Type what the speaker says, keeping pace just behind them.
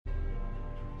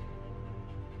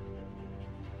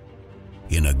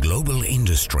In a global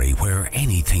industry where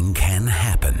anything can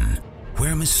happen,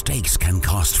 where mistakes can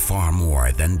cost far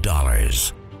more than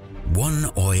dollars, one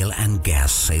oil and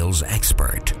gas sales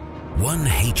expert, one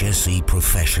HSE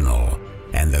professional,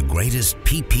 and the greatest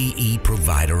PPE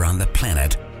provider on the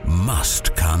planet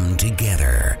must come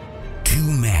together. Two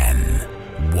men,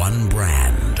 one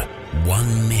brand,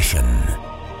 one mission.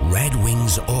 Red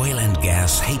Wings Oil and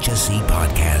Gas HSE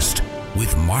Podcast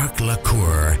with Mark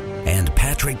LaCour and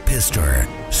Patrick Pister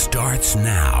starts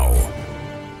now.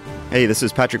 Hey, this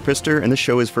is Patrick Pister, and this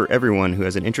show is for everyone who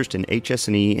has an interest in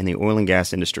HS&E in the oil and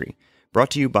gas industry.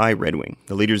 Brought to you by Red Wing,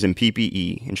 the leaders in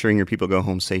PPE, ensuring your people go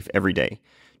home safe every day.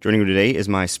 Joining me today is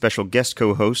my special guest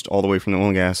co-host, all the way from the Oil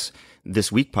and Gas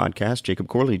This Week podcast, Jacob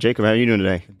Corley. Jacob, how are you doing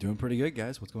today? Doing pretty good,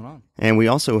 guys. What's going on? And we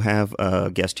also have a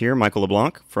guest here, Michael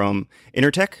LeBlanc from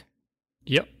Intertek.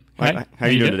 Yep. Hi. How are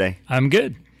you doing today? I'm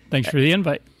good. Thanks for the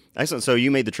invite. Excellent. So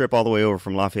you made the trip all the way over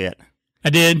from Lafayette. I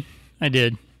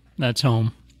did. That's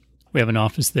home. We have an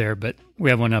office there, but we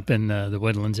have one up in the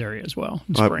Woodlands area as well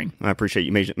in spring. I appreciate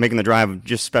you making the drive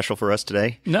just special for us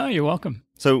today. No, you're welcome.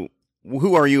 So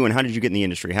who are you and how did you get in the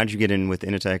industry? How did you get in with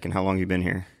Intertek and how long have you been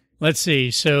here? Let's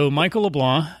see. So Michael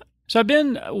LeBlanc. So I've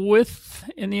been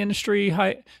in the industry,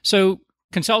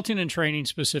 consulting and training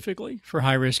specifically for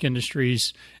high-risk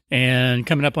industries, and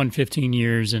coming up on 15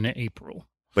 years in April.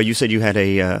 But you said you had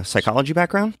a psychology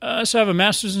background? So I have a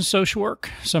master's in social work.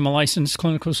 So I'm a licensed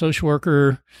clinical social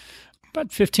worker.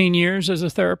 About 15 years as a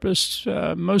therapist,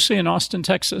 mostly in Austin,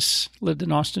 Texas. Lived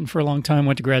in Austin for a long time.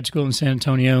 Went to grad school in San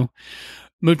Antonio.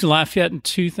 Moved to Lafayette in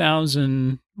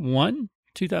 2001,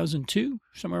 2002,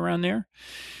 somewhere around there.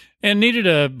 And needed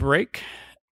a break.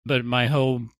 But my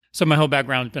whole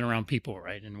background has been around people,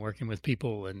 right? And working with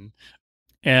people.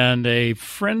 And a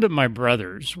friend of my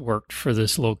brother's worked for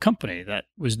this little company that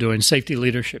was doing safety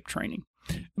leadership training.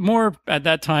 More at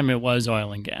that time, it was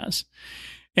oil and gas.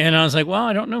 And I was like, well,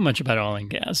 I don't know much about oil and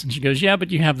gas. And she goes, yeah,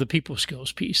 but you have the people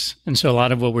skills piece. And so a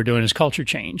lot of what we're doing is culture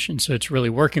change. And so it's really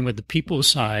working with the people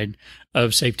side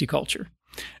of safety culture.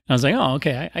 And I was like, oh,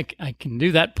 okay, I can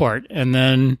do that part. And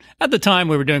then at the time,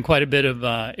 we were doing quite a bit of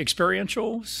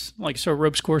experientials,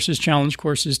 ropes courses, challenge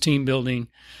courses, team building.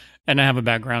 And I have a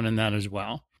background in that as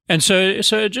well. And so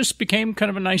it just became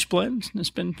kind of a nice blend. It's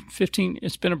been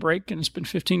a break, and it's been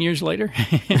 15 years later.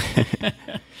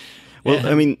 Well,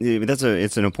 I mean,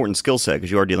 it's an important skill set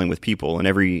because you are dealing with people, and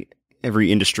every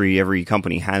industry, every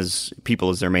company has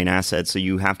people as their main asset. So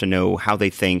you have to know how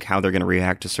they think, how they're going to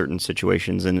react to certain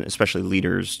situations, and especially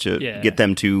leaders to get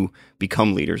them to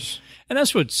become leaders. And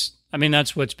that's what's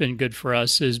been good for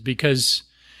us is because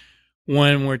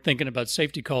when we're thinking about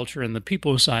safety culture and the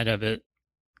people side of it,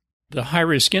 the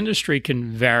high-risk industry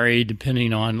can vary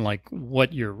depending on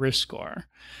what your risks are.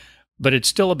 But it's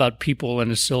still about people,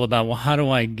 and it's still about, well, how do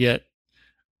I get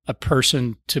a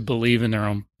person to believe in their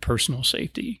own personal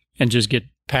safety and just get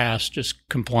past just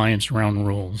compliance around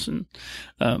rules and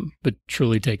but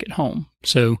truly take it home.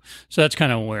 So that's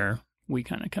kind of where we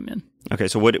kind of come in. Okay,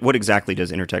 so what exactly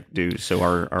does Intertek do so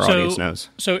our audience knows?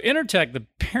 So Intertek, the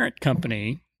parent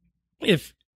company,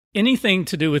 if anything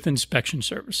to do with inspection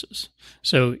services.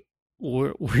 So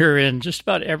we're in just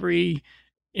about every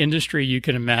industry you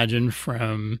can imagine,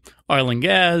 from oil and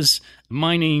gas,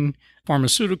 mining,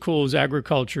 pharmaceuticals,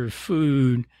 agriculture,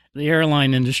 food, the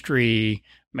airline industry,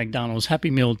 McDonald's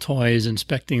Happy Meal toys,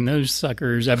 inspecting those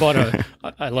suckers. I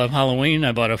love Halloween.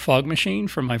 I bought a fog machine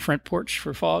for my front porch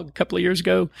for fog a couple of years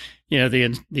ago.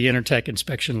 The Intertek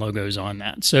inspection logo's on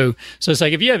that. So it's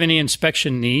like if you have any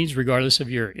inspection needs, regardless of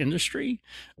your industry,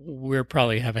 we'll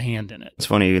probably have a hand in it. It's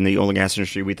funny, in the oil and gas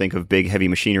industry, we think of big, heavy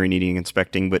machinery needing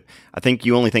inspecting, but I think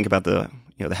you only think about the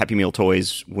Happy Meal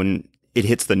toys when it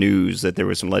hits the news that there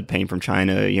was some lead paint from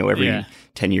China. Every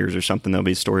 10 years or something, there'll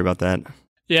be a story about that.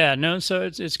 Yeah, no, so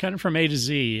it's kind of from A to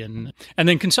Z. And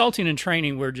then consulting and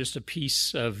training, we're just a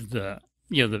piece of the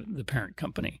parent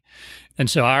company. And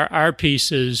so our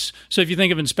piece is, so if you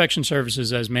think of inspection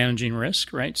services as managing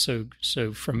risk, right? So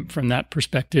from that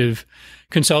perspective,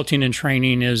 consulting and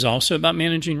training is also about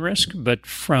managing risk, but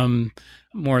from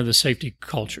more of the safety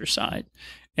culture side.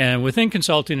 And within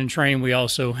consulting and training, we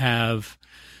also have,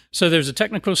 so there's a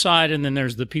technical side and then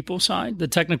there's the people side. The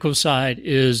technical side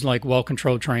is like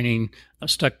well-controlled training,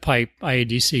 stuck pipe,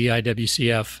 IADC,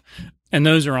 IWCF, and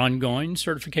those are ongoing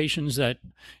certifications that,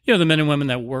 the men and women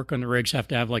that work on the rigs have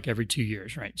to have every 2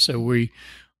 years, right? So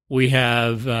we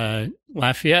have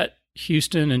Lafayette,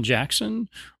 Houston, and Jackson,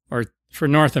 or for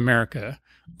North America,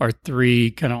 are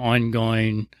three kind of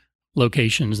ongoing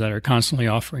locations that are constantly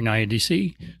offering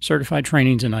IADC certified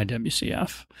trainings in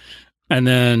IWCF. And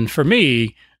then for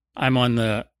me, I'm on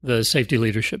the safety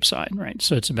leadership side, right?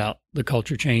 So it's about the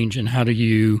culture change and how do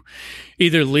you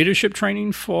either leadership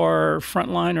training for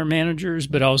frontline or managers,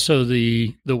 but also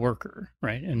the worker,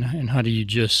 right? And how do you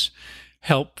just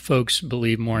help folks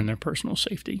believe more in their personal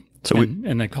safety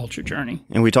and the culture journey?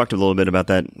 And we talked a little bit about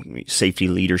that safety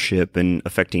leadership and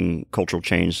affecting cultural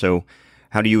change. So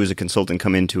how do you as a consultant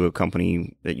come into a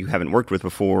company that you haven't worked with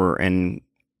before and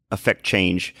affect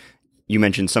change? You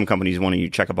mentioned some companies want you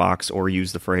to check a box or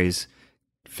use the phrase,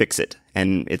 fix it.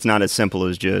 And it's not as simple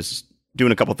as just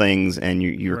doing a couple things and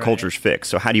your Right. culture's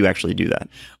fixed. So how do you actually do that?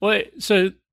 Well,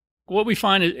 so what we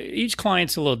find is each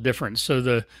client's a little different. So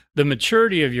the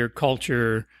maturity of your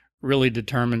culture really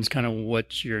determines kind of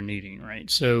what you're needing, right?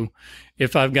 So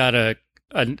if I've got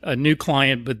a new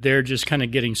client, but they're just kind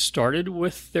of getting started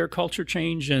with their culture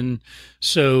change, and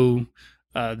so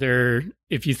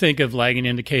if you think of lagging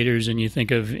indicators and you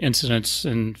think of incidents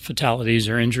and fatalities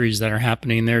or injuries that are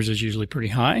happening, theirs is usually pretty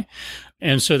high.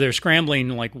 And so they're scrambling,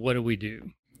 like, what do we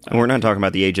do? And we're not talking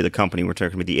about the age of the company. We're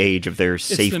talking about the age of their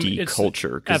safety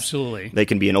culture. 'Cause Absolutely. they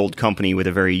can be an old company with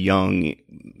a very young,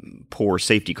 poor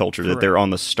safety culture that they're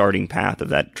on the starting path of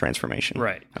that transformation.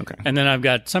 Right. Okay. And then I've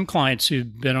got some clients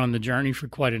who've been on the journey for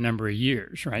quite a number of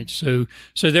years, right? So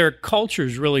their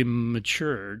culture's really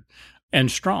matured and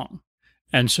strong.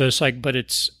 And so it's like, but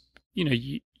it's,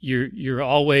 you're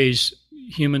always,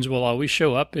 humans will always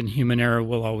show up and human error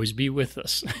will always be with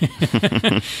us.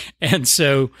 And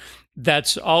so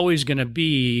that's always going to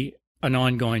be an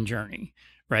ongoing journey,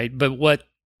 right? But what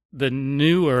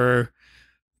the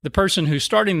person who's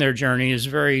starting their journey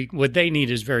what they need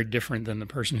is very different than the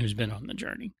person who's been on the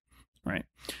journey, right?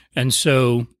 And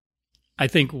so I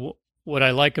think what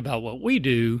I like about what we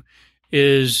do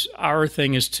is our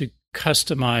thing is to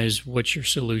customize what your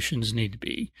solutions need to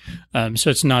be. So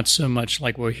it's not so much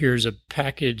like, well, here's a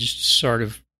packaged sort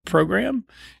of program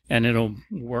and it'll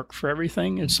work for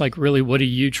everything. It's like, really, what are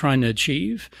you trying to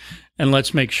achieve? And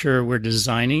let's make sure we're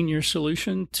designing your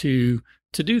solution to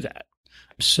do that.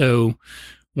 So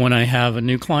when I have a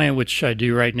new client, which I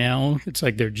do right now, it's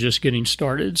like they're just getting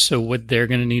started. So what they're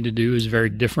going to need to do is very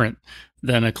different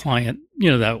than a client,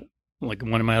 that like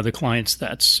one of my other clients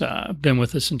that's been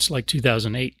with us since like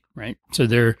 2008, right? So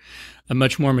they're a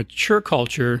much more mature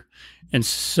culture. And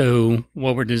so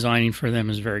what we're designing for them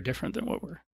is very different than what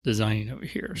we're designing over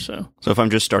here. So if I'm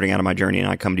just starting out on my journey and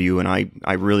I come to you and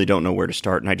I really don't know where to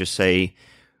start and I just say,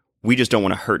 we just don't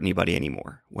want to hurt anybody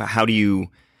anymore. Well, how do you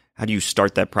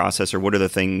start that process, or what are the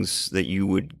things that you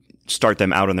would start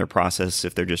them out on their process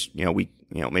if they're just,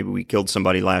 maybe we killed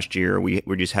somebody last year, or we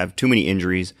just have too many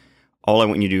injuries. All I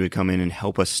want you to do is come in and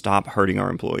help us stop hurting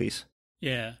our employees.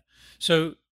 Yeah.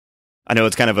 So I know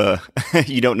it's kind of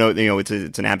you don't know, it's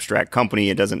an abstract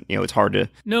company. It doesn't, it's hard to.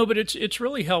 No, but it's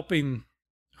really helping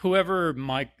whoever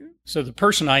so the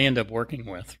person I end up working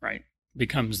with, right,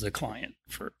 becomes the client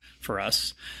for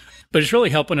us. But it's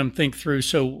really helping them think through,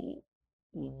 so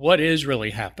what is really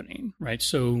happening, right?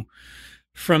 So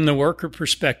from the worker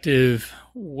perspective,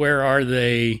 where are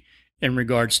they in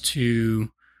regards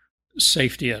to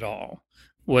safety at all?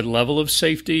 What level of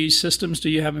safety systems do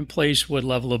you have in place? What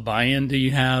level of buy-in do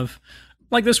you have?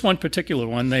 Like this one particular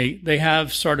one, they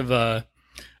have sort of a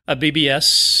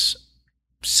BBS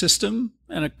system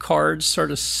and a card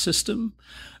sort of system,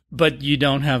 but you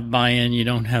don't have buy-in, you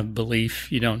don't have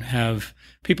belief, you don't have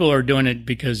people are doing it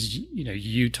because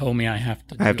you told me I have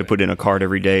to put in a card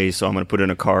every day, so I'm going to put in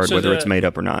a card whether it's made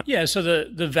up or not. Yeah, so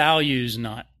the value's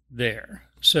not there.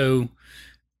 So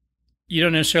you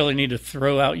don't necessarily need to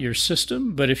throw out your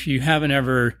system, but if you haven't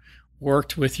ever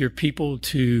worked with your people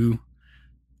to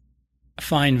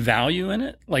find value in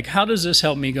it, like, how does this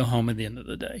help me go home at the end of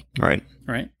the day? Right.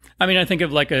 Right. I mean, I think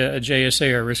of like a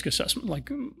JSA or a risk assessment, like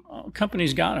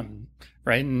companies got them,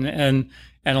 right? And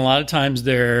a lot of times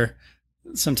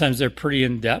sometimes they're pretty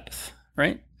in depth,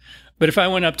 right? But if I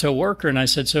went up to a worker and I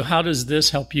said, so how does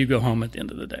this help you go home at the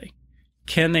end of the day?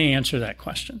 Can they answer that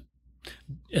question?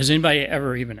 Has anybody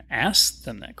ever even asked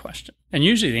them that question? And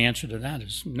usually the answer to that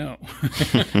is no.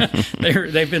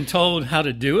 They've been told how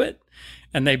to do it,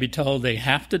 and they've been told they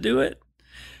have to do it.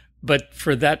 But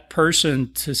for that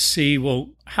person to see, well,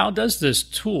 how does this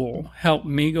tool help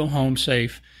me go home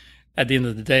safe at the end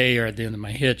of the day or at the end of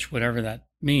my hitch, whatever that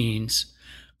means?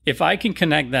 If I can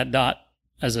connect that dot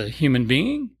as a human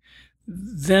being,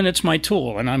 then it's my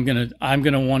tool, and I'm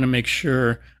gonna want to make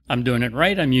sure I'm doing it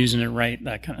right, I'm using it right,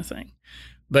 that kind of thing.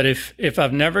 But if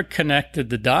I've never connected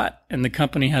the dot and the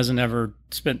company hasn't ever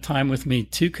spent time with me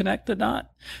to connect the dot,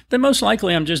 then most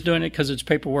likely I'm just doing it because it's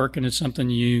paperwork and it's something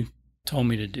you told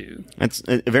me to do. That's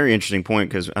a very interesting point,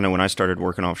 because I know when I started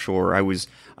working offshore,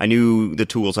 I knew the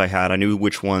tools I had. I knew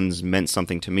which ones meant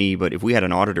something to me. But if we had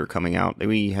an auditor coming out,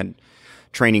 we had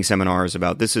training seminars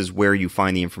about this is where you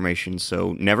find the information.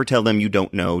 So never tell them you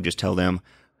don't know. Just tell them,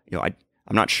 I'm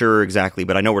not sure exactly,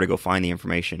 but I know where to go find the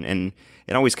information. And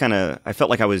it always I felt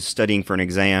like I was studying for an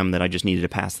exam that I just needed to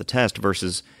pass the test,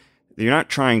 versus you're not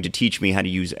trying to teach me how to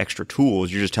use extra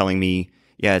tools. You're just telling me,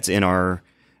 yeah, it's in our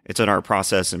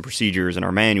process and procedures and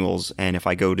our manuals. And if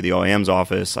I go to the OIM's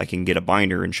office, I can get a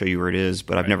binder and show you where it is,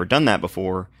 but I've never done that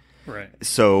before. Right.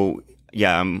 So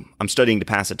yeah, I'm studying to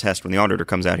pass a test when the auditor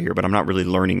comes out here, but I'm not really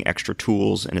learning extra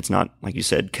tools. And it's not, like you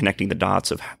said, connecting the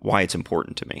dots of why it's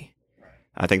important to me.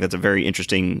 I think that's a very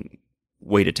interesting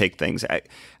way to take things. I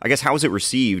guess, how is it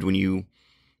received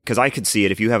because I could see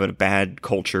it, if you have a bad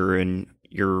culture and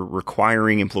you're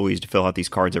requiring employees to fill out these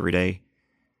cards every day.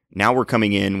 Now we're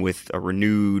coming in with a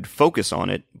renewed focus on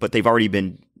it, but they've already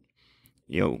been,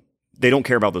 they don't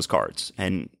care about those cards.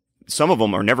 And some of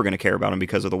them are never going to care about them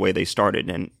because of the way they started.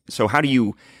 And so how do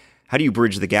you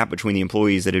bridge the gap between the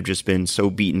employees that have just been so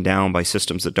beaten down by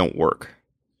systems that don't work?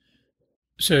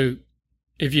 So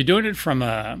if you're doing it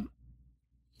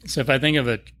if I think of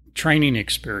a training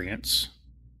experience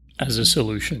as a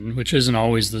solution, which isn't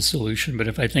always the solution, but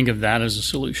if I think of that as a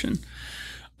solution,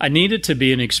 I need it to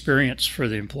be an experience for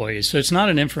the employees. So it's not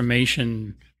an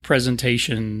information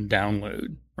presentation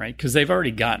download, right? Because they've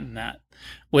already gotten that.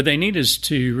 What they need is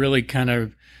to really kind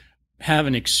of have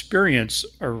an experience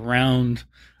around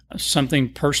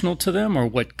something personal to them or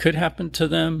what could happen to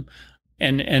them,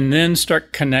 and then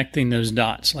start connecting those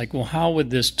dots. Like, well, how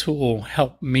would this tool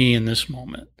help me in this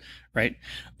moment, right?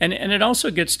 And it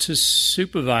also gets to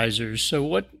supervisors. So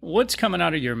what's coming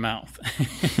out of your mouth?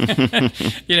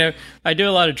 I do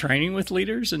a lot of training with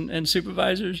leaders and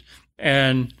supervisors,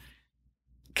 and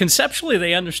conceptually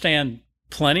they understand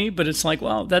plenty, but it's like,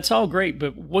 well, that's all great,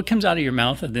 but what comes out of your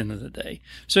mouth at the end of the day?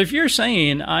 So if you're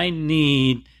saying I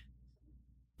need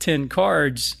 10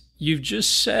 cards, you've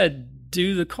just said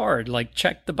do the card, like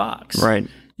check the box. Right.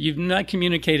 You've not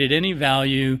communicated any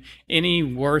value, any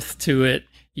worth to it.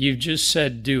 You've just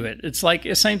said do it. It's like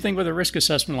the same thing with a risk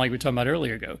assessment like we talked about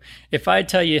earlier ago. If I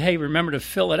tell you, hey, remember to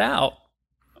fill it out,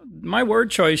 my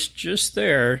word choice just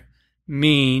there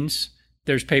means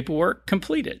there's paperwork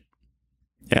completed.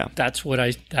 Yeah. That's what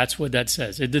that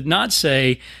says. It did not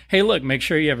say, hey, look, make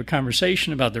sure you have a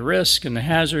conversation about the risk and the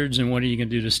hazards and what are you going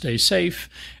to do to stay safe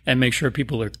and make sure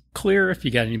people are clear if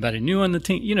you got anybody new on the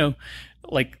team.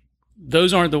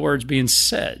 Those aren't the words being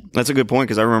said. That's a good point,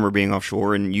 because I remember being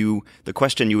offshore and the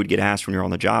question you would get asked when you're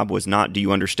on the job was not, do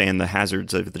you understand the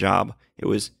hazards of the job? It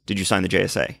was, did you sign the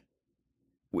JSA?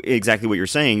 Exactly what you're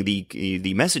saying.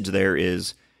 The message there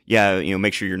is,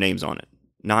 make sure your name's on it.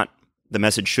 Not the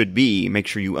message should be, make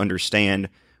sure you understand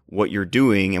what you're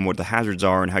doing and what the hazards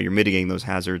are and how you're mitigating those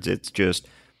hazards. It's just,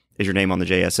 is your name on the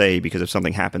JSA? Because if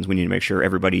something happens, we need to make sure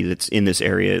everybody that's in this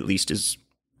area at least his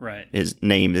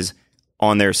name is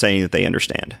on there saying that they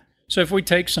understand. So if we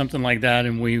take something like that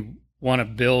and we want to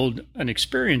build an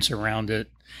experience around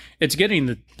it, it's getting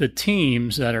the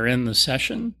teams that are in the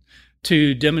session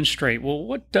to demonstrate, well,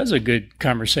 what does a good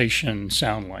conversation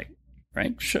sound like,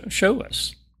 right? Show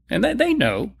us. And they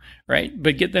know, right?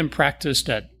 But get them practiced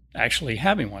at actually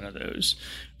having one of those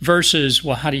versus,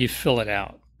 well, how do you fill it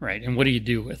out, right? And what do you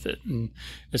do with it? And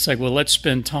it's like, well, let's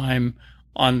spend time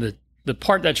on the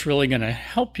part that's really going to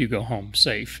help you go home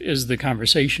safe is the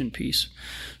conversation piece.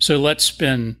 So let's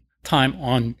spend time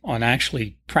on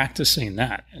actually practicing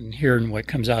that and hearing what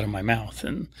comes out of my mouth.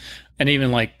 And even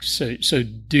like, so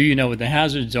do you know what the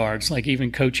hazards are? It's like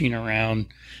even coaching around,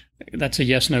 that's a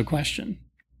yes, no question.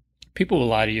 People will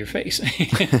lie to your face.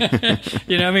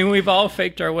 We've all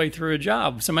faked our way through a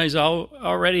job. Somebody's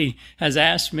already has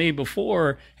asked me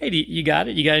before, hey, you got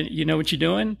it? You know what you're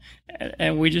doing?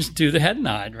 And we just do the head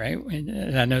nod, right?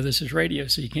 And I know this is radio,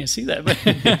 so you can't see that.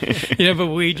 But, but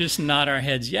we just nod our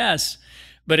heads yes.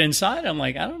 But inside, I'm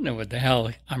like, I don't know what the hell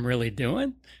I'm really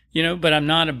doing, but I'm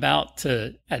not about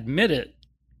to admit it.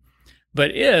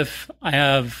 But if I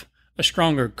have a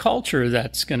stronger culture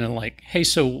that's going to like, hey,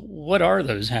 so what are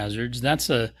those hazards?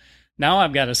 Now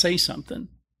I've got to say something.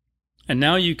 And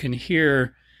now you can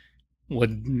hear,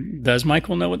 does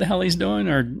Michael know what the hell he's doing?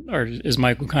 Or is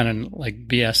Michael kind of like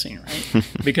BSing, right?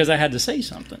 Because I had to say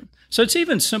something. So it's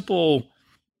even simple.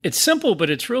 It's simple, but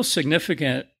it's real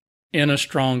significant in a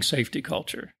strong safety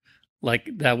culture. Like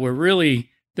that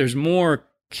there's more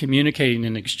communicating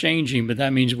and exchanging, but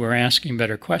that means we're asking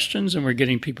better questions and we're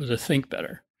getting people to think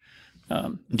better.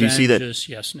 Do you see that? Just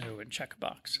yes, no, and check a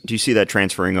box. Do you see that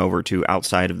transferring over to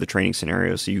outside of the training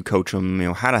scenario? So you coach them,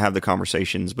 how to have the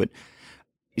conversations, but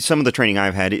some of the training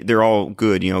I've had, they're all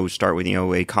good. Start with,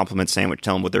 a compliment sandwich,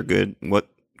 tell them what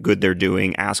good they're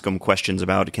doing, ask them questions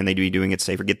about it. Can they be doing it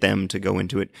safer? Get them to go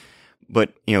into it.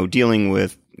 But, dealing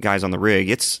with guys on the rig,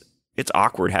 it's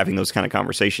awkward having those kind of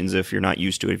conversations if you're not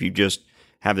used to it. If you just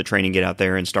have the training, get out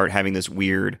there and start having this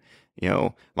weird,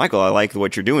 Michael, I like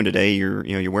what you're doing today.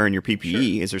 You're wearing your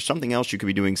PPE. Sure. Is there something else you could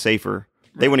be doing safer?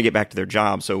 Right. They want to get back to their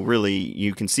job. So really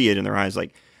you can see it in their eyes,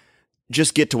 like,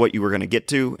 just get to what you were going to get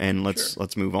to, and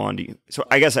let's move on to you. So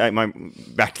I guess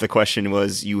back to the question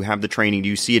was, you have the training. Do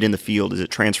you see it in the field? Is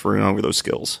it transferring over those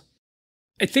skills?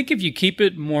 I think if you keep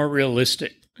it more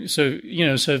realistic. So,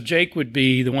 so if Jake would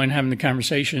be the one having the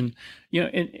conversation,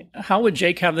 how would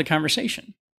Jake have the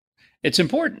conversation? It's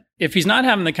important. If he's not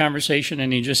having the conversation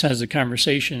and he just has the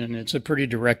conversation and it's a pretty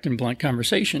direct and blunt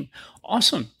conversation,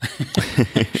 awesome.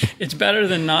 It's better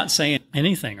than not saying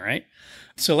anything, right?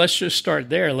 So let's just start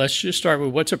there. Let's just start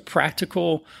with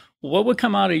what would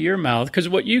come out of your mouth? Because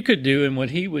what you could do and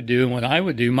what he would do and what I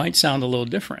would do might sound a little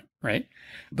different, right?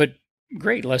 But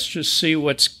great, let's just see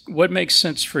what makes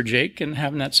sense for Jake and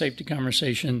having that safety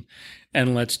conversation,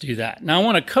 and let's do that. Now, I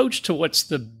want to coach to what's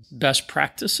the best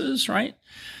practices, right?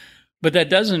 But that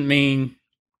doesn't mean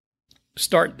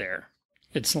start there.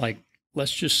 It's like,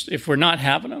 let's just, if we're not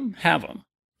having them, have them,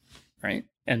 right?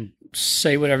 And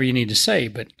say whatever you need to say,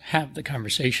 but have the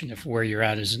conversation if where you're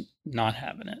at is not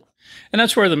having it. And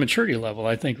that's where the maturity level,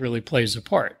 I think, really plays a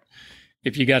part.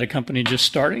 If you got a company just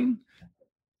starting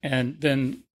and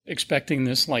then expecting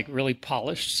this like really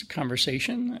polished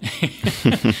conversation,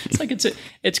 it's like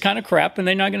it's kind of crap, and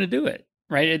they're not going to do it,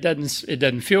 right? It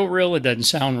doesn't feel real. It doesn't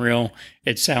sound real.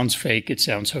 It sounds fake. It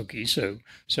sounds hokey. So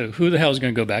who the hell is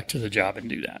going to go back to the job and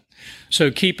do that?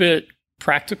 So keep it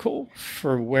practical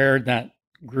for where that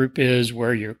group is,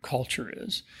 where your culture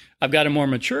is. I've got a more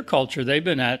mature culture. They've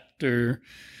been at their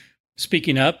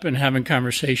speaking up and having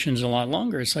conversations a lot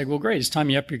longer. It's like, well, great. It's time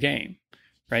you up your game,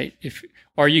 right?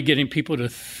 Are you getting people to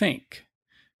think?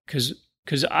 Because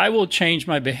I will change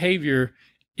my behavior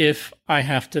if I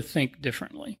have to think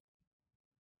differently.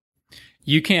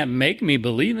 You can't make me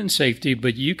believe in safety,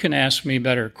 but you can ask me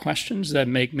better questions that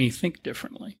make me think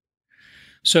differently.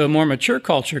 So a more mature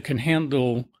culture can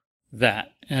handle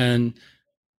that. And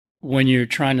when you're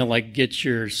trying to like get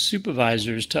your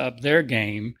supervisors to up their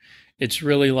game, it's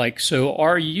really like, so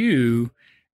are you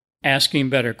asking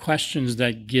better questions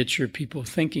that get your people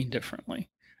thinking differently?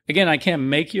 Again, I can't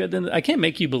make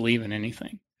you believe in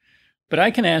anything, but I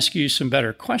can ask you some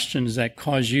better questions that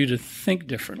cause you to think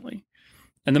differently.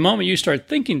 And the moment you start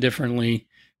thinking differently,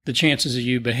 the chances of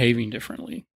you behaving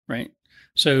differently, right?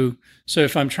 So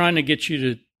if I'm trying to get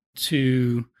you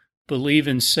to believe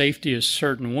in safety a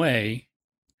certain way,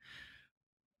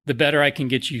 the better I can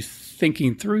get you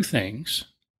thinking through things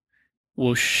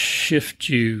will shift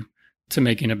you to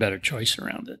making a better choice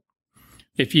around it.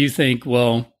 If you think,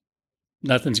 well,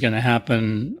 nothing's going to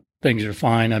happen, things are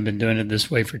fine, I've been doing it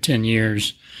this way for 10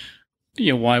 years,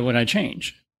 why would I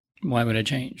change? Why would I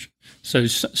change? So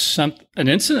an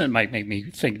incident might make me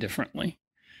think differently,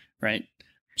 right?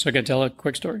 So I can tell a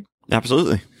quick story?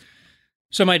 Absolutely.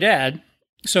 So my dad,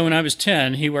 when I was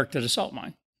 10, he worked at a salt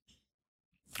mine.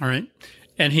 All right.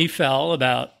 And he fell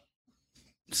about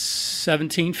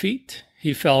 17 feet.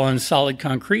 He fell on solid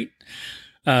concrete.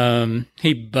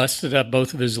 He busted up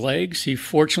both of his legs. He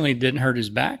fortunately didn't hurt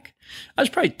his back. I was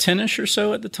probably 10-ish or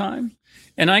so at the time.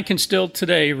 And I can still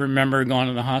today remember going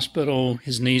to the hospital.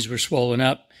 His knees were swollen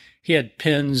up. He had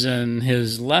pins in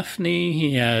his left knee.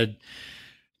 He had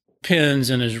pins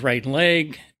in his right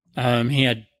leg. He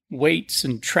had weights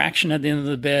and traction at the end of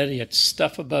the bed. He had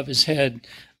stuff above his head.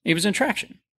 He was in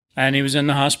traction. And he was in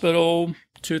the hospital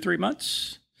 2 or 3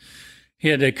 months. He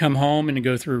had to come home and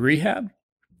go through rehab.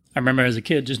 I remember as a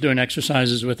kid just doing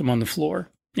exercises with him on the floor.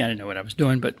 Yeah, I didn't know what I was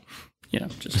doing, but,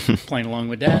 just playing along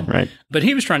with Dad. Right. But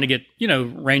he was trying to get,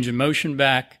 range of motion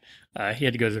back. He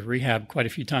had to go to rehab quite a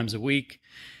few times a week.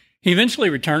 He eventually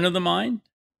returned to the mine.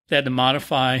 They had to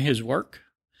modify his work.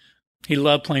 He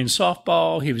loved playing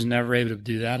softball. He was never able to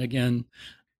do that again.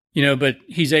 But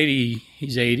he's 80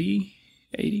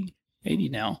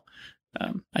 now.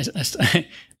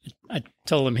 I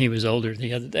told him he was older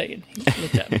the other day, and he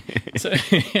looked at me.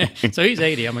 So he's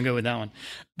 80. I'm going to go with that one.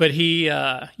 But he,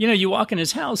 you walk in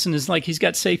his house, and it's like he's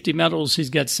got safety medals, he's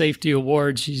got safety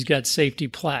awards, he's got safety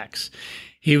plaques.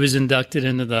 He was inducted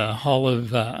into the Hall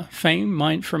of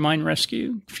Fame for mine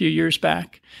rescue a few years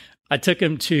back. I took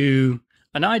him to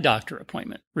an eye doctor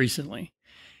appointment recently,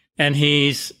 and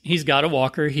he's got a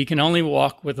walker. He can only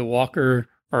walk with a walker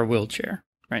or a wheelchair,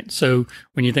 right? So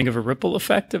when you think of a ripple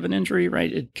effect of an injury,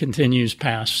 right, it continues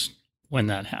past when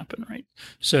that happened, right?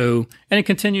 So, and it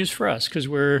continues for us because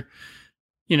we're,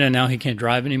 now he can't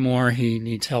drive anymore. He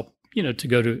needs help, to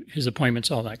go to his appointments,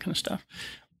 all that kind of stuff.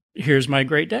 Here's my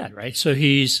great dad, right? So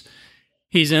he's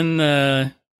in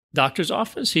the doctor's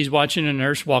office. He's watching a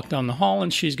nurse walk down the hall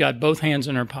and she's got both hands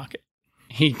in her pocket.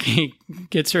 He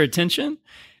gets her attention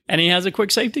and he has a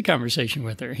quick safety conversation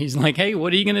with her. He's like, hey,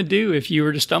 what are you going to do if you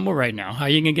were to stumble right now? How are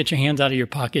you going to get your hands out of your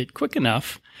pocket quick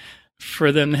enough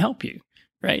for them to help you,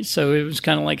 right? So it was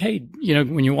kind of like, hey,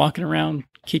 when you're walking around,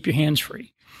 keep your hands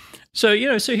free.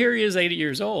 So, so here he is 80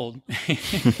 years old.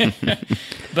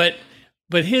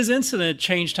 But his incident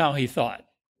changed how he thought.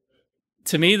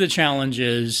 To me, the challenge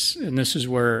is, and this is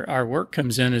where our work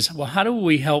comes in, is, well, how do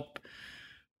we help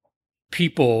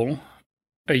people,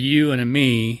 a you and a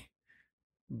me,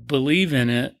 believe in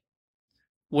it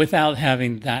without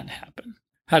having that happen?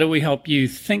 How do we help you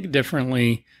think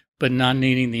differently, but not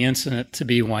needing the incident to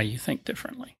be why you think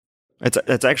differently?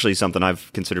 That's actually something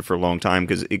I've considered for a long time,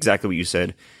 because exactly what you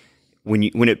said, when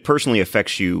it personally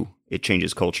affects you, it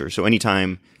changes culture. So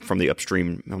anytime from the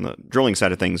upstream, on the drilling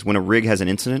side of things, when a rig has an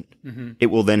incident, it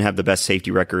will then have the best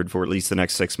safety record for at least the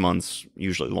next 6 months,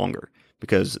 usually longer,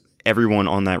 because everyone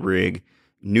on that rig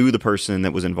knew the person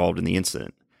that was involved in the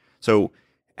incident. So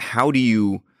how do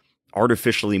you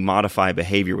artificially modify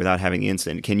behavior without having the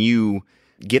incident? Can you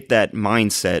get that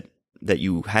mindset that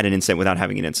you had an incident without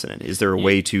having an incident? Is there a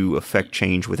way to affect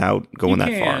change without going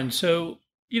that far? So,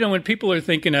 when people are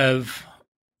thinking of,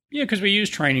 because we use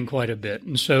training quite a bit.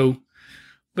 And so,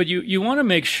 but you want to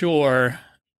make sure,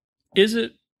 is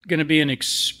it going to be an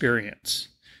experience?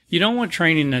 You don't want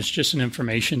training that's just an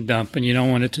information dump, and you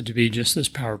don't want it to be just this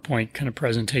PowerPoint kind of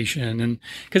presentation. And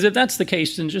because if that's the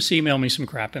case, then just email me some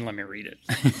crap and let me read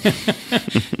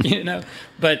it.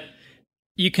 But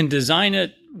you can design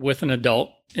it with an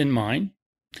adult in mind.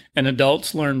 And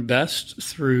adults learn best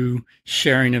through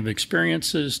sharing of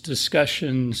experiences,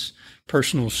 discussions,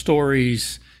 personal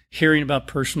stories, hearing about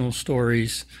personal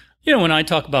stories. When I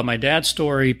talk about my dad's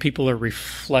story, people are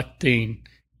reflecting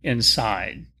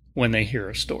inside when they hear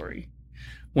a story.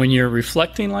 When you're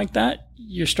reflecting like that,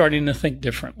 you're starting to think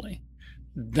differently.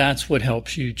 That's what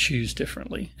helps you choose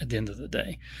differently at the end of the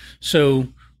day. So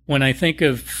when I think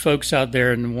of folks out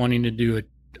there and wanting to do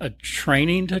a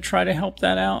training to try to help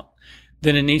that out,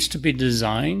 then it needs to be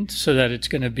designed so that it's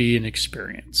going to be an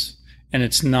experience. And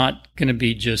it's not going to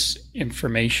be just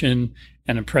information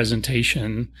and a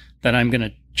presentation that I'm going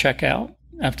to check out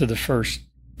after the first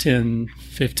 10,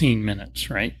 15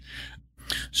 minutes, right?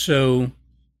 So,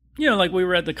 like we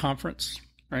were at the conference,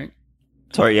 right?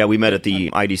 Sorry, yeah, we met at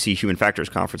the IDC Human Factors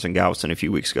Conference in Galveston a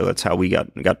few weeks ago. That's how we got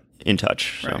in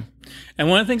touch. So. Right. And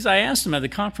one of the things I asked him at the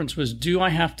conference was, do I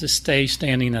have to stay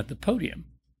standing at the podium?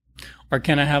 Or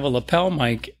can I have a lapel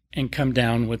mic and come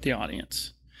down with the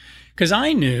audience? Because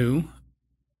I knew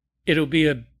it'll be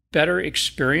a better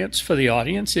experience for the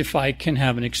audience if I can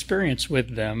have an experience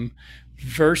with them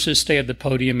versus stay at the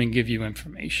podium and give you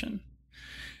information.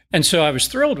 And so I was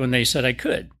thrilled when they said I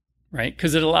could, right?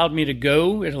 Because it allowed me to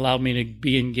go, it allowed me to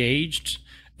be engaged,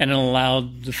 and it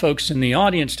allowed the folks in the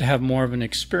audience to have more of an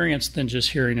experience than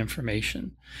just hearing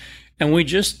information. And we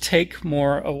just take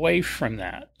more away from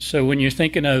that. So when you're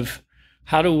thinking of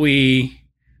how do we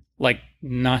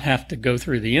not have to go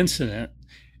through the incident,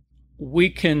 we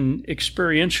can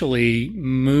experientially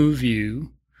move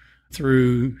you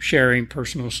through sharing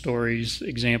personal stories,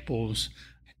 examples,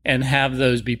 and have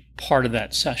those be part of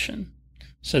that session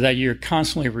so that you're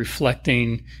constantly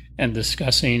reflecting and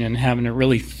discussing and having to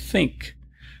really think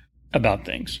about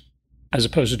things as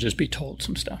opposed to just be told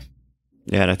some stuff.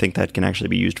 Yeah, and I think that can actually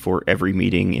be used for every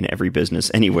meeting in every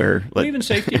business anywhere. Even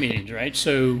safety meetings, right?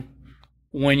 So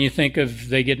when you think of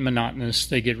they get monotonous,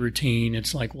 they get routine,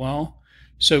 it's like, well,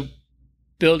 so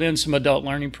build in some adult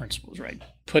learning principles, right?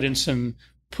 Put in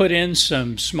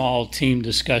some small team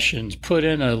discussions, put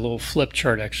in a little flip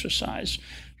chart exercise,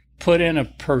 put in a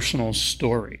personal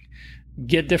story,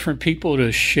 get different people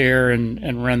to share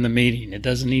and run the meeting. It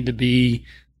doesn't need to be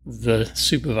the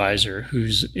supervisor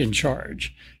who's in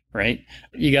charge, right?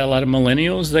 You got a lot of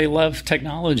millennials, they love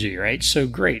technology, right? So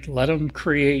great, let them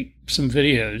create some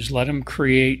videos, let them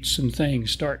create some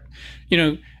things, start,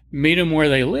 meet them where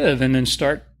they live and then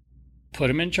put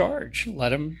them in charge. Let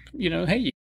them,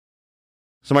 hey.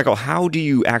 So Michael, how do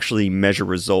you actually measure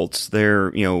results?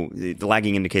 They're, the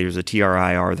lagging indicators, the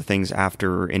TRI are the things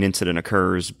after an incident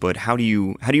occurs, but how do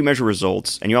you measure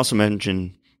results? And you also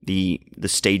mentioned the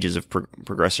stages of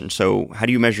progression. So how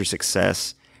do you measure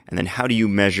success? And then how do you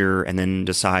measure and then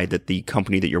decide that the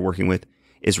company that you're working with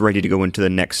is ready to go into the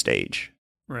next stage?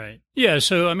 Right. Yeah.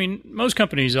 So, I mean, most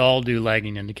companies all do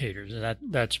lagging indicators.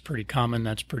 That's pretty common.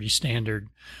 That's pretty standard.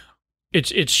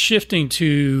 It's shifting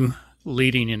to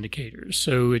leading indicators.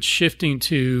 So it's shifting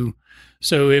to,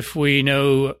 so if we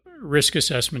know risk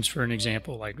assessments, for an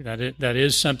example, like that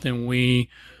is something we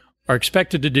are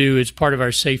expected to do. It's part of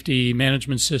our safety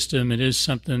management system. It is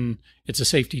something, it's a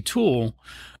safety tool.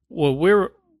 What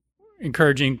we're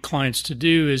encouraging clients to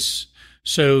do is,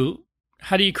 so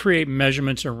how do you create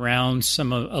measurements around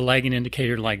a lagging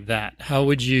indicator like that? How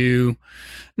would you,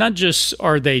 not just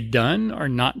are they done or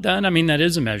not done? I mean, that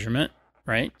is a measurement,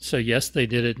 right? So yes, they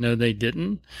did it. No, they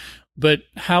didn't. But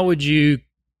how would you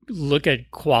look at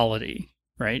quality,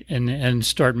 right? And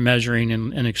start measuring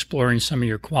and exploring some of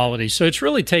your quality. So it's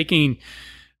really taking,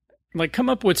 like,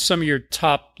 come up with some of your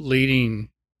top leading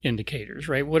indicators,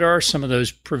 right? What are some of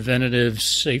those preventative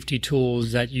safety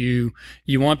tools that you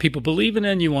want people believing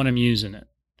in, you want them using it?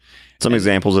 Some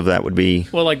examples of that would be?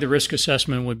 Well, like the risk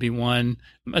assessment would be one.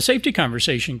 A safety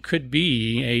conversation could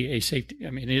be a safety, I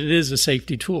mean, it is a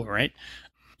safety tool, right?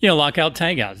 Lockout,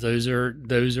 tagout, those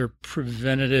are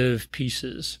preventative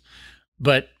pieces.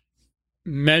 But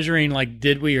measuring, like,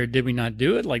 did we or did we not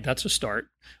do it? Like, that's a start.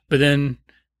 But then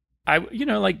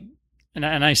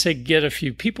and I say get a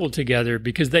few people together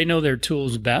because they know their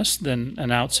tools best than an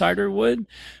outsider would,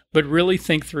 but really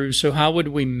think through, so how would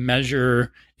we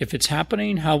measure if it's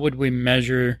happening? How would we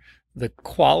measure the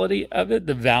quality of it,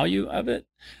 the value of it?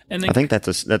 And then, I think that's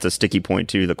a sticky point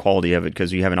too, the quality of it,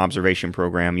 because you have an observation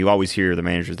program. You always hear the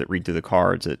managers that read through the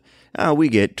cards that we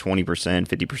get 20%,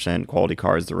 50% quality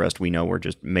cards. The rest we know we're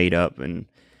just made up. And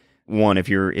if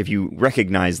you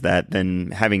recognize that,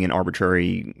 then having an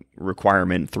arbitrary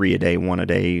requirement, 3 a day, 1 a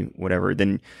day, whatever,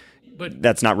 but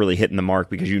that's not really hitting the mark,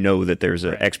 because you know that there's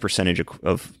an X percentage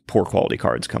of poor quality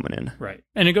cards coming in. Right.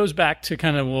 And it goes back to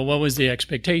kind of, well, what was the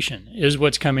expectation? Is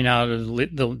what's coming out of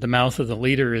the mouth of the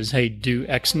leader is, hey, do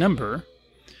X number,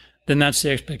 then that's the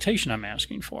expectation I'm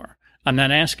asking for. I'm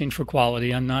not asking for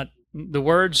quality. I'm not, the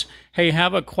words, hey,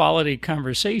 have a quality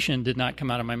conversation did not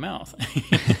come out of my mouth.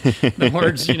 The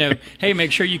words, hey,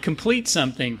 make sure you complete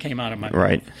something came out of my mouth.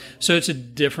 Right. So it's a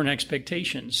different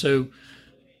expectation. So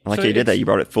I like how you did that. You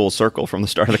brought it full circle from the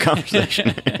start of the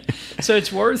conversation. So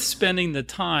it's worth spending the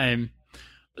time.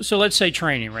 So let's say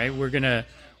training, right? We're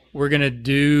gonna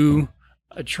do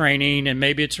a training, and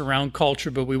maybe it's around culture,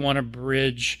 but we want to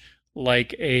bridge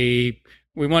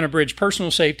personal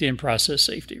safety and process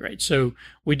safety, right? So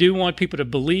we do want people to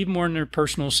believe more in their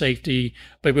personal safety,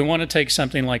 but we want to take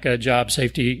something like a job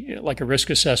safety, like a risk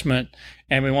assessment,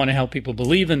 and we want to help people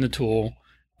believe in the tool,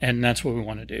 and that's what we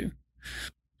want to do.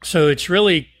 So it's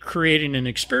really creating an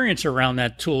experience around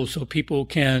that tool so people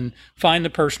can find the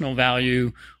personal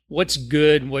value, what's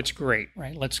good, what's great,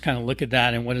 right? Let's kind of look at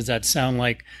that, and what does that sound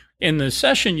like? In the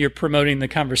session, you're promoting the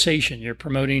conversation. You're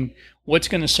promoting what's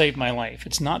going to save my life.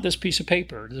 It's not this piece of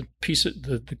paper.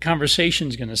 The conversation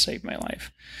is going to save my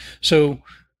life. So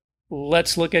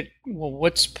let's look at, well,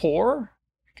 what's poor?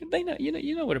 They know,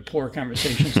 you know what a poor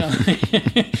conversation sounds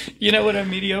like. You know what a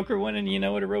mediocre one, and you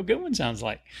know what a real good one sounds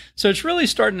like. So it's really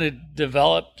starting to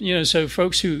develop, so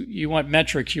folks who, you want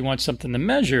metrics, you want something to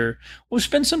measure, we'll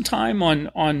spend some time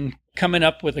on coming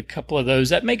up with a couple of those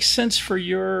that make sense for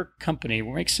your company,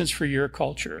 makes sense for your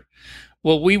culture.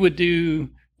 What we would do,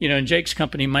 in Jake's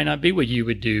company might not be what you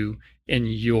would do in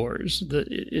yours.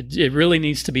 It really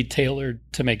needs to be tailored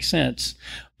to make sense,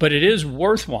 but it is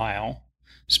worthwhile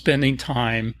spending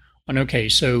time on, okay,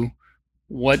 so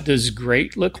what does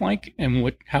great look like,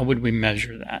 and how would we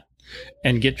measure that,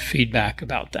 and get feedback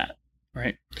about that,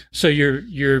 right? So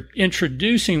you're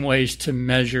introducing ways to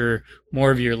measure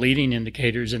more of your leading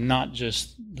indicators and not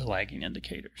just the lagging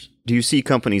indicators. Do you see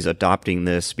companies adopting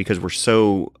this because we're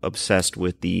so obsessed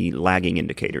with the lagging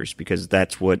indicators, because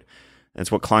that's what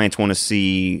clients want to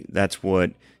see, that's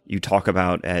what you talk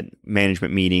about at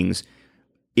management meetings?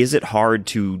 Is it hard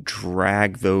to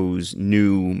drag those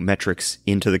new metrics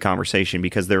into the conversation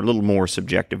because they're a little more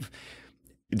subjective?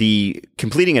 The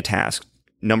completing a task,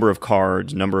 number of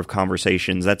cards, number of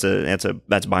conversations, that's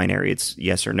binary. It's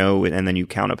yes or no, and then you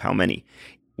count up how many.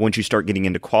 Once you start getting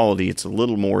into quality, it's a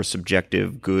little more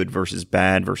subjective, good versus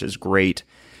bad versus great.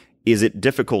 Is it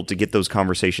difficult to get those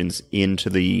conversations into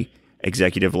the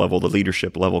executive level, the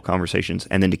leadership level conversations,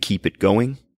 and then to keep it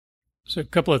going? So a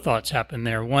couple of thoughts happened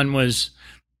there. One was,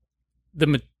 the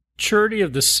maturity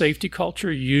of the safety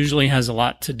culture usually has a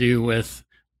lot to do with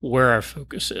where our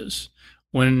focus is.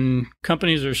 When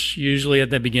companies are usually at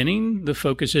the beginning, the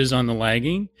focus is on the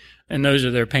lagging, and those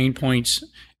are their pain points,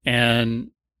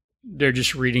 and they're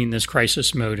just reading this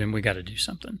crisis mode, and we got to do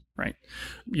something, right?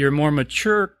 Your more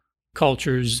mature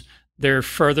cultures, They're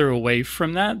further away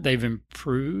from that. They've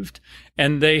improved,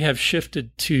 and they have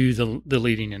shifted to the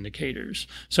leading indicators.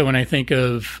 So when I think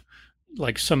of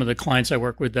like some of the clients I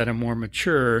work with that are more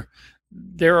mature,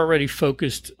 they're already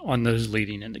focused on those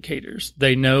leading indicators.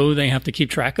 They know they have to keep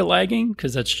track of lagging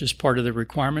because that's just part of the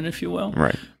requirement, if you will.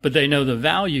 Right. But they know the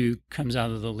value comes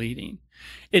out of the leading.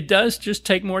 It does just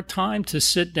take more time to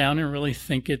sit down and really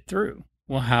think it through.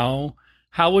 Well,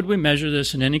 how would we measure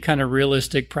this in any kind of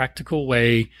realistic, practical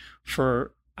way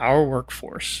for our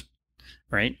workforce,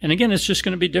 right? And again, it's just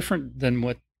going to be different than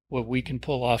what we can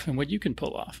pull off and what you can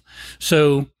pull off.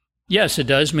 So yes, it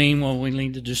does mean, well, we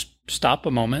need to just stop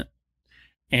a moment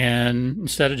and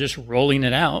instead of just rolling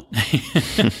it out,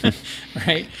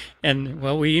 right? And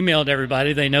well, we emailed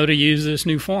everybody, they know to use this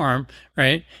new form,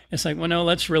 right? It's like, well, no,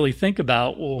 let's really think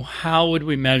about, well, how would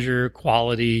we measure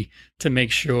quality to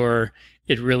make sure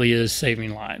it really is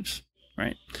saving lives,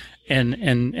 right?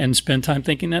 And spend time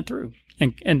thinking that through.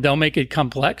 And they'll make it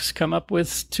complex, come up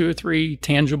with 2 or 3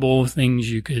 tangible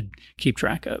things you could keep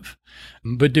track of.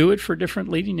 But do it for different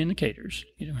leading indicators.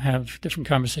 Have different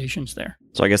conversations there.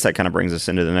 So I guess that kind of brings us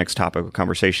into the next topic of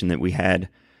conversation that we had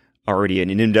already, an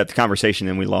in-depth conversation,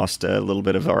 and we lost a little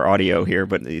bit of our audio here,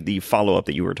 but the follow-up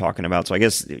that you were talking about. So I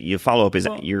guess your follow-up is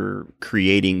you're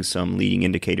creating some leading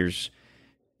indicators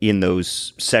in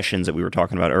those sessions that we were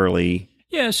talking about early.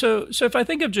 Yeah, so if I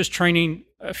think of just training,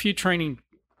 a few training,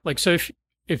 like, so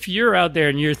if you're out there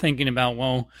and you're thinking about,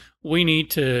 well,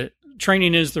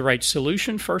 training is the right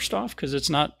solution, first off, because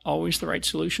it's not always the right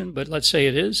solution, but let's say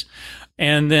it is.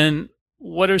 And then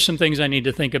what are some things I need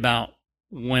to think about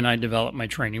when I develop my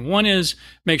training? One is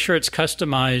make sure it's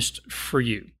customized for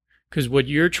you, because what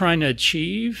you're trying to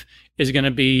achieve is going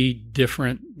to be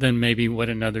different than maybe what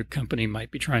another company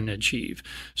might be trying to achieve.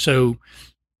 So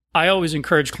I always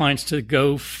encourage clients to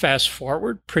go fast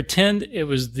forward, pretend it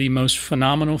was the most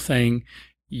phenomenal thing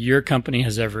your company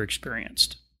has ever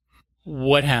experienced.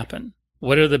 What happened?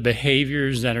 What are the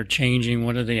behaviors that are changing?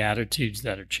 What are the attitudes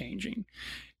that are changing?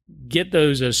 Get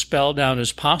those as spelled out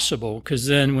as possible, because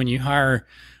then when you hire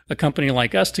a company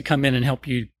like us to come in and help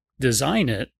you design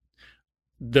it,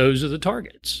 those are the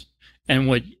targets. And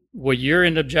what your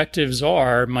end objectives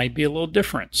are might be a little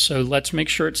different. So let's make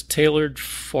sure it's tailored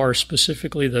for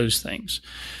specifically those things.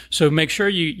 So make sure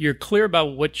you're clear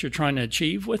about what you're trying to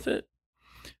achieve with it.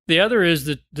 The other is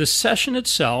that the session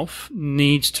itself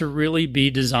needs to really be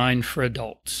designed for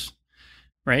adults,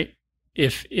 right?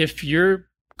 If you're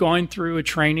going through a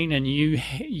training and you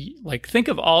like, think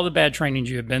of all the bad trainings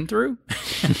you have been through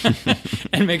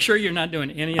and make sure you're not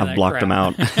doing any of that crap. I've blocked them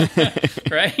out.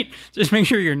 Right? Just make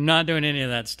sure you're not doing any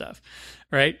of that stuff,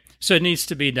 right? So it needs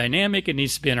to be dynamic. It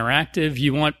needs to be interactive.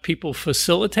 You want people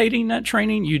facilitating that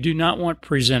training. You do not want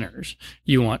presenters.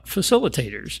 You want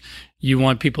facilitators. You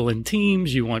want people in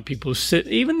teams. You want people sit.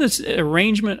 Even this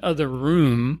arrangement of the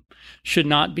room should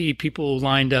not be people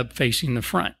lined up facing the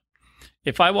front.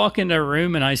 If I walk into a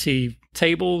room and I see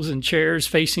tables and chairs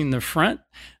facing the front,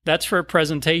 that's for a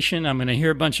presentation. I'm going to hear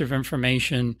a bunch of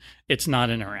information. It's not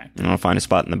interactive. I'll find a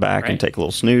spot in the back and take a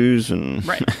little snooze.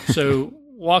 Right. So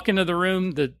walk into the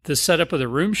room. The setup of the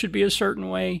room should be a certain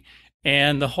way,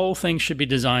 and the whole thing should be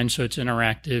designed so it's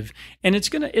interactive. And it's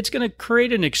gonna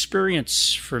create an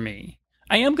experience for me.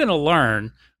 I am going to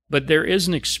learn, but there is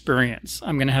an experience.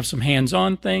 I'm going to have some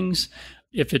hands-on things.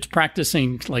 If it's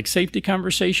practicing like safety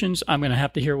conversations, I'm going to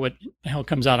have to hear what the hell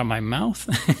comes out of my mouth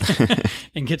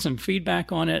and get some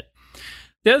feedback on it.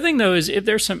 The other thing, though, is if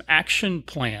there's some action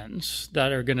plans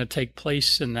that are going to take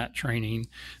place in that training,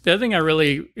 the other thing I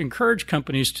really encourage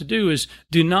companies to do is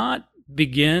do not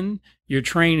begin your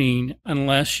training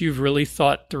unless you've really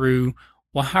thought through,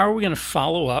 well, how are we going to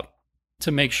follow up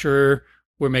to make sure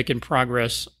we're making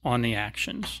progress on the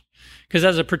actions? Because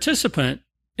as a participant,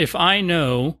 if I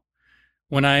know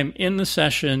when I'm in the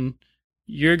session,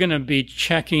 you're going to be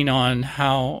checking on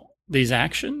how these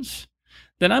actions,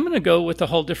 then I'm going to go with a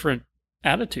whole different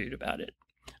attitude about it.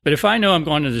 But if I know I'm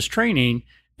going to this training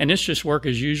and it's just work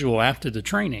as usual after the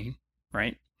training,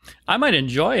 right? I might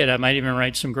enjoy it. I might even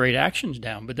write some great actions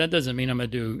down, but that doesn't mean I'm going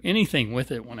to do anything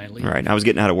with it when I leave. Right. I was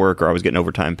getting out of work or I was getting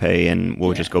overtime pay, and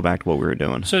we'll just go back to what we were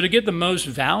doing. So to get the most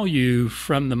value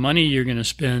from the money you're going to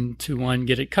spend to, one,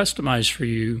 get it customized for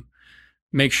you,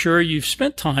 make sure you've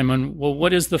spent time on, well,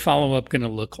 what is the follow-up going to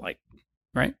look like,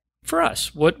 right? For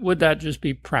us, what would that just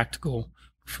be practical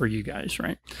for you guys,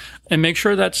 right? And make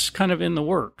sure that's kind of in the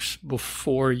works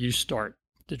before you start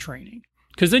the training.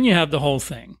 Because then you have the whole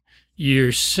thing.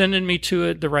 You're sending me to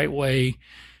it the right way.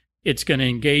 It's going to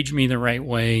engage me the right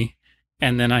way.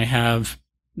 And then I have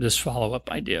this follow-up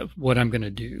idea of what I'm going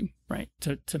to do, right,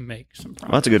 to make some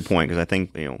progress. Well, that's a good point, because I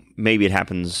think maybe it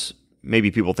happens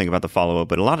maybe people think about the follow-up,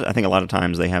 but I think a lot of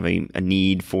times they have a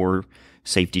need for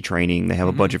safety training. They have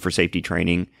a budget for safety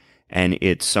training, and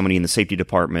it's somebody in the safety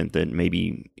department that may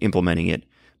be implementing it.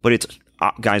 But it's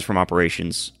guys from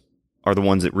operations are the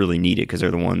ones that really need it because they're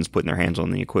the ones putting their hands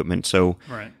on the equipment. So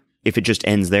if it just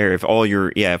ends there, if all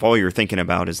you're thinking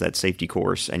about is that safety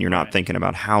course and you're not thinking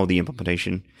about how the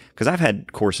implementation, because I've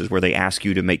had courses where they ask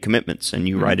you to make commitments and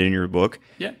you write it in your book.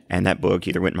 Yeah. And that book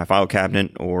either went in my file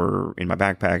cabinet or in my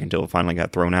backpack until it finally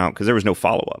got thrown out because there was no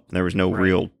follow-up. There was no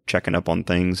real checking up on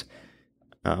things.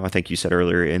 I think you said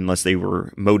earlier, unless they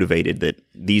were motivated that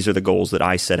these are the goals that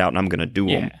I set out and I'm going to do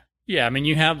them. Yeah, I mean,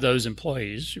 you have those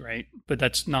employees, right? But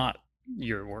that's not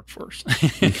your workforce.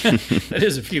 That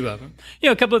is a few of them.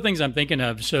 A couple of things I'm thinking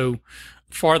of. So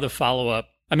for the follow-up,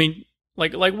 I mean,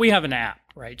 like we have an app,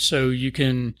 right? So you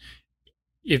can,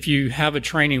 if you have a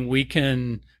training, we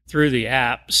can, through the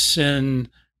app, send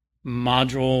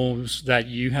modules that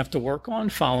you have to work on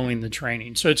following the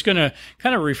training. So it's going to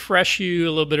kind of refresh you,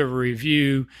 a little bit of a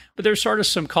review, but there's sort of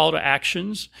some call to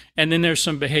actions, and then there's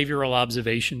some behavioral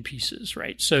observation pieces,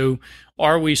 right? So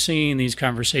are we seeing these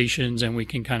conversations, and we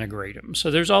can kind of grade them.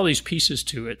 So there's all these pieces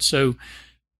to it. So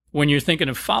when you're thinking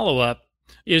of follow-up,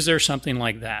 is there something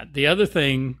like that? The other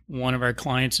thing, one of our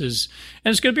clients is,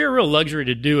 and it's going to be a real luxury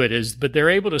to do it, is, but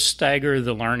they're able to stagger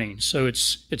the learning. So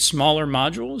it's smaller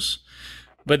modules,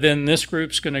 but then this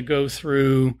group's going to go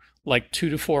through like 2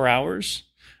 to 4 hours.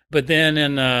 But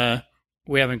then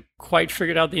we haven't quite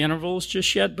figured out the intervals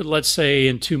just yet, but let's say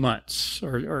in 2 months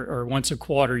or once a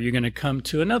quarter, you're going to come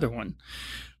to another one.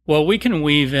 Well, we can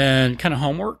weave in kind of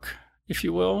homework, if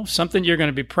you will, something you're going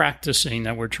to be practicing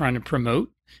that we're trying to promote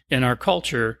in our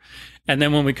culture. And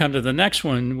then when we come to the next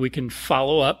one, we can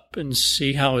follow up and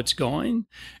see how it's going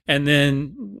and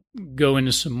then go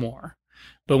into some more.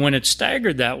 But when it's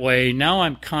staggered that way, now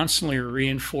I'm constantly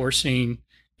reinforcing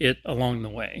it along the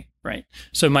way, right?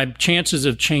 So my chances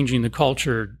of changing the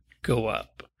culture go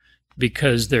up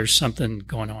because there's something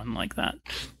going on like that.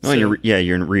 Well, so,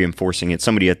 you're reinforcing it.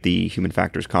 Somebody at the Human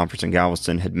Factors Conference in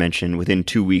Galveston had mentioned within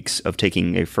 2 weeks of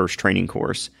taking a first training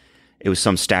course, it was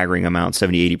some staggering amount,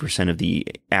 70-80% of the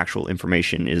actual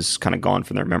information is kind of gone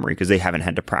from their memory because they haven't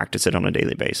had to practice it on a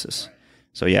daily basis. Right.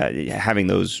 So having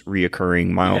those reoccurring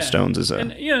milestones is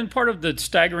and part of the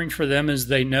staggering for them is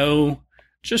they know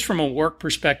just from a work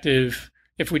perspective,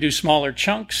 if we do smaller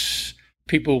chunks,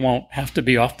 people won't have to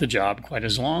be off the job quite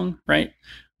as long, right?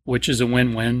 Which is a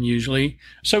win-win usually.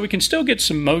 So we can still get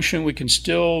some motion. We can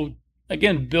still,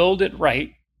 again, build it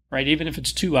right? Even if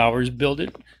it's 2 hours, build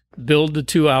the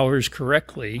 2 hours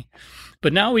correctly.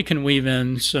 But now we can weave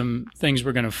in some things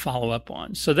we're going to follow up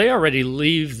on. So they already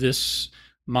leave this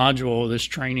module, this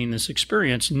training, this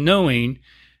experience, knowing,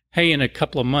 hey, in a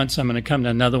couple of months, I'm going to come to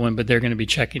another one, but they're going to be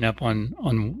checking up on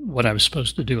what I was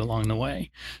supposed to do along the way.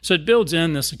 So it builds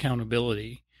in this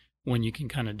accountability when you can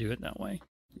kind of do it that way.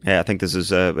 Yeah, I think this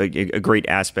is a great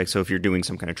aspect. So if you're doing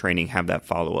some kind of training, have that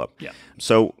follow-up. Yeah.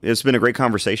 So it's been a great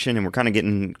conversation, and we're kind of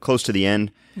getting close to the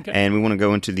end, and we want to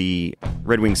go into the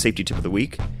Red Wing Safety Tip of the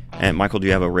Week. And Michael, do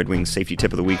you have a Red Wing Safety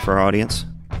Tip of the Week for our audience?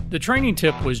 The training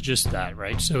tip was just that,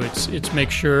 right? So it's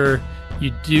make sure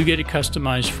you do get it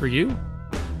customized for you.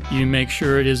 You make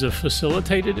sure it is a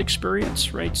facilitated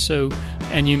experience, right? So,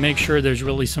 and you make sure there's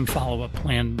really some follow-up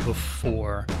plan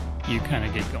before you kind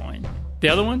of get going. The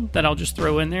other one that I'll just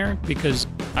throw in there, because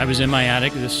I was in my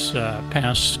attic this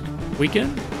past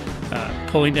weekend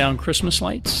pulling down Christmas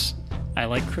lights. I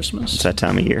like Christmas. It's that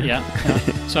time of year. Yeah.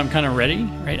 So I'm kind of ready,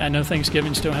 right? I know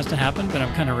Thanksgiving still has to happen, but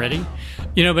I'm kind of ready.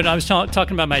 But I was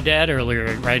talking about my dad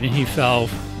earlier, right? And he fell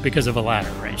because of a ladder,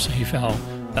 right? So he fell,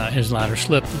 his ladder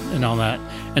slipped and all that.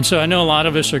 And so I know a lot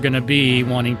of us are going to be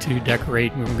wanting to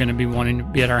decorate. We're going to be wanting to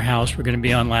be at our house. We're going to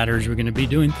be on ladders. We're going to be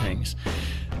doing things.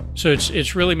 So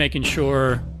it's really making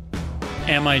sure,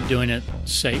 am I doing it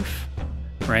safe,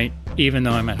 right? Even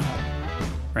though I'm at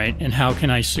home, right? And how can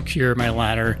I secure my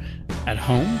ladder at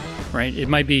home, right? It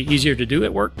might be easier to do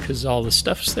at work because all the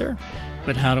stuff's there,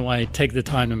 but how do I take the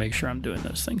time to make sure I'm doing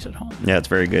those things at home? Yeah, it's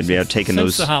very good. Taking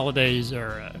those. The holidays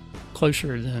are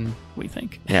closer than we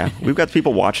think. Yeah, we've got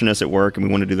people watching us at work, and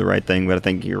we want to do the right thing, but I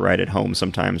think you're right. At home,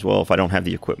 sometimes, well, if I don't have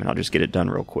the equipment, I'll just get it done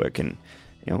real quick, and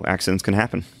accidents can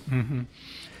happen. Mm-hmm.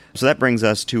 So that brings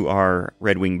us to our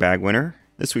Red Wing bag winner.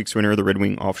 This week's winner of the Red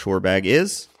Wing Offshore bag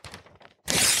is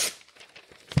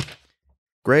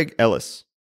Greg Ellis.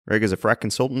 Greg is a frac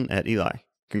consultant at Eli.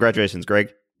 Congratulations,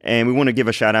 Greg. And we want to give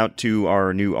a shout out to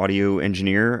our new audio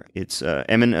engineer. It's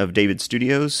Emin of David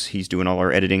Studios. He's doing all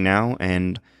our editing now,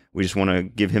 and we just want to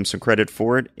give him some credit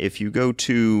for it. If you go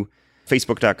to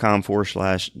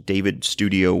facebook.com/David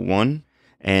Studio 1,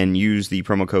 and use the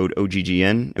promo code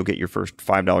OGGN. You'll get your first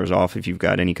 $5 off if you've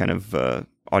got any kind of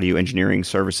audio engineering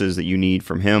services that you need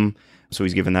from him. So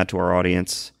he's given that to our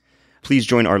audience. Please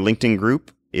join our LinkedIn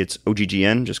group. It's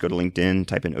OGGN. Just go to LinkedIn,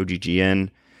 type in OGGN.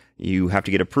 You have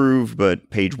to get approved,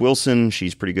 but Paige Wilson,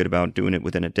 she's pretty good about doing it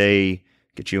within a day.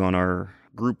 Get you on our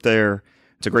group there.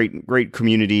 It's a great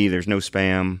community. There's no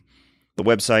spam. The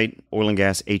website,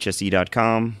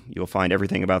 oilandgashse.com. You'll find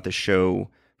everything about this show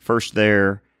first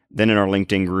there, then in our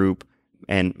LinkedIn group,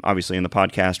 and obviously in the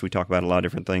podcast, we talk about a lot of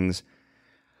different things.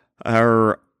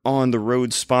 Our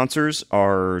on-the-road sponsors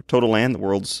are Total Land, the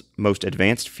world's most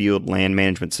advanced field land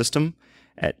management system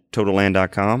at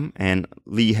totalland.com, and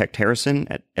Lee Hecht Harrison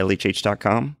at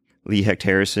LHH.com. Lee Hecht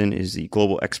Harrison is the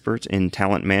global expert in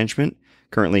talent management,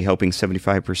 currently helping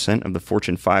 75% of the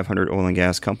Fortune 500 oil and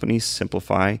gas companies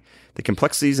simplify the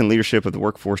complexities and leadership of the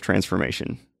workforce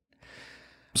transformation.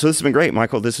 So this has been great,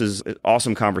 Michael. This is an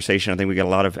awesome conversation. I think we got a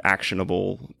lot of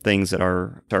actionable things that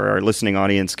our listening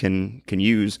audience can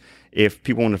use. If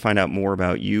people want to find out more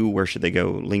about you, where should they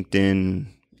go? LinkedIn,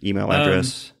 email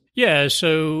address?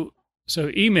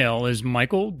 So email is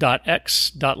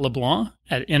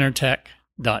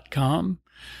michael.x.leblanc@intertek.com.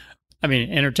 I mean,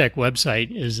 Intertek website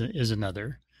is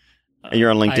another. And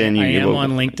you're on LinkedIn. I am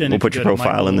on LinkedIn. We'll put your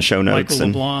profile in the show notes. Michael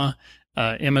LeBlanc,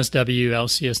 MSW,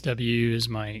 LCSW is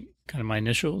my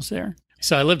initials there.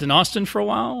 So I lived in Austin for a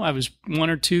while. I was one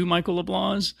or two Michael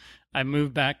LeBlancs. I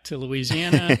moved back to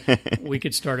Louisiana. We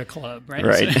could start a club, right?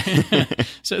 Right.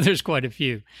 So there's quite a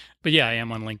few. But yeah, I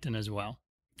am on LinkedIn as well.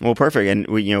 Well, perfect. And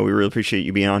we really appreciate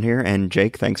you being on here. And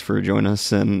Jake, thanks for joining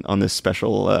us on this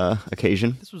special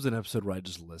occasion. This was an episode where I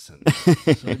just listened. So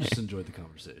I just enjoyed the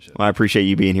conversation. Well, I appreciate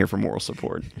you being here for moral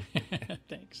support.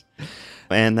 Thanks.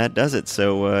 And that does it.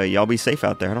 So y'all be safe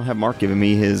out there. I don't have Mark giving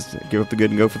me his give up the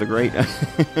good and go for the great.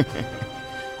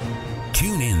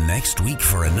 Tune in next week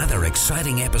for another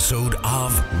exciting episode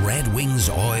of Red Wings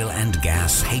Oil and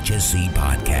Gas HSE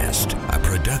Podcast, a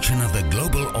production of the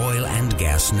Global Oil and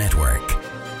Gas Network.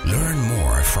 Learn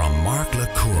more from Mark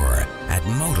LaCour at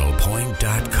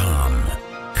modalpoint.com.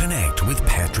 Connect with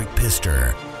Patrick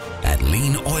Pister at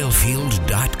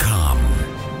leanoilfield.com.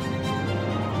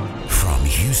 From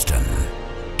Houston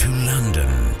to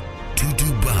London to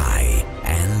Dubai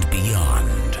and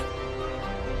beyond.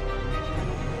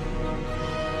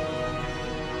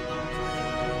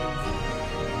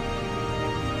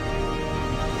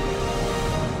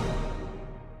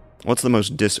 What's the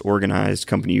most disorganized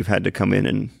company you've had to come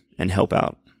in and help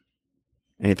out?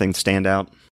 Anything stand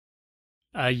out?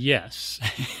 Yes.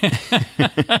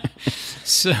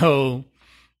 So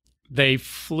they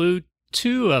flew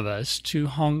two of us to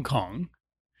Hong Kong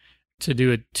to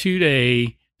do a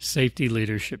 2-day safety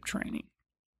leadership training.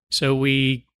 So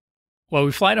we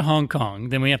fly to Hong Kong,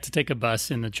 then we have to take a bus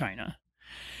into China.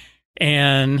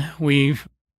 And we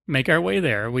make our way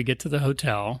there. We get to the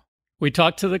hotel. We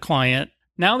talk to the client.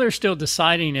 Now they're still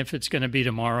deciding if it's going to be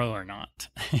tomorrow or not.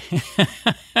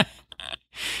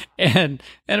 And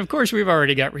of course, we've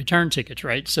already got return tickets,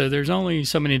 right? So there's only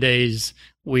so many days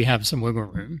we have some wiggle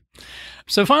room.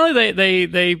 So finally,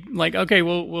 they like, okay,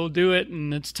 we'll do it,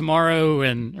 and it's tomorrow,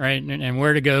 and right, and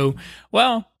where to go.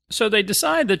 Well, so they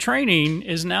decide the training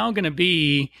is now going to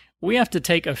be, we have to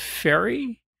take a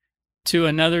ferry to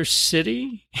another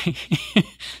city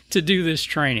to do this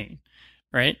training.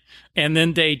 Right? And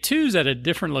then day two's at a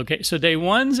different location. So day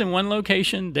one's in one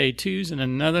location, day two's in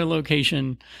another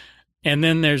location. And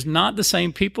then there's not the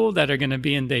same people that are going to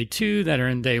be in day two that are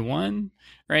in day one,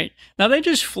 right? Now, they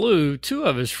just flew two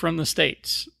of us from the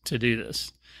States to do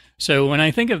this. So when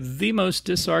I think of the most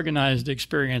disorganized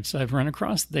experience I've run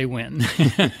across, they win.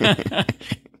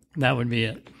 That would be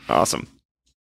it. Awesome.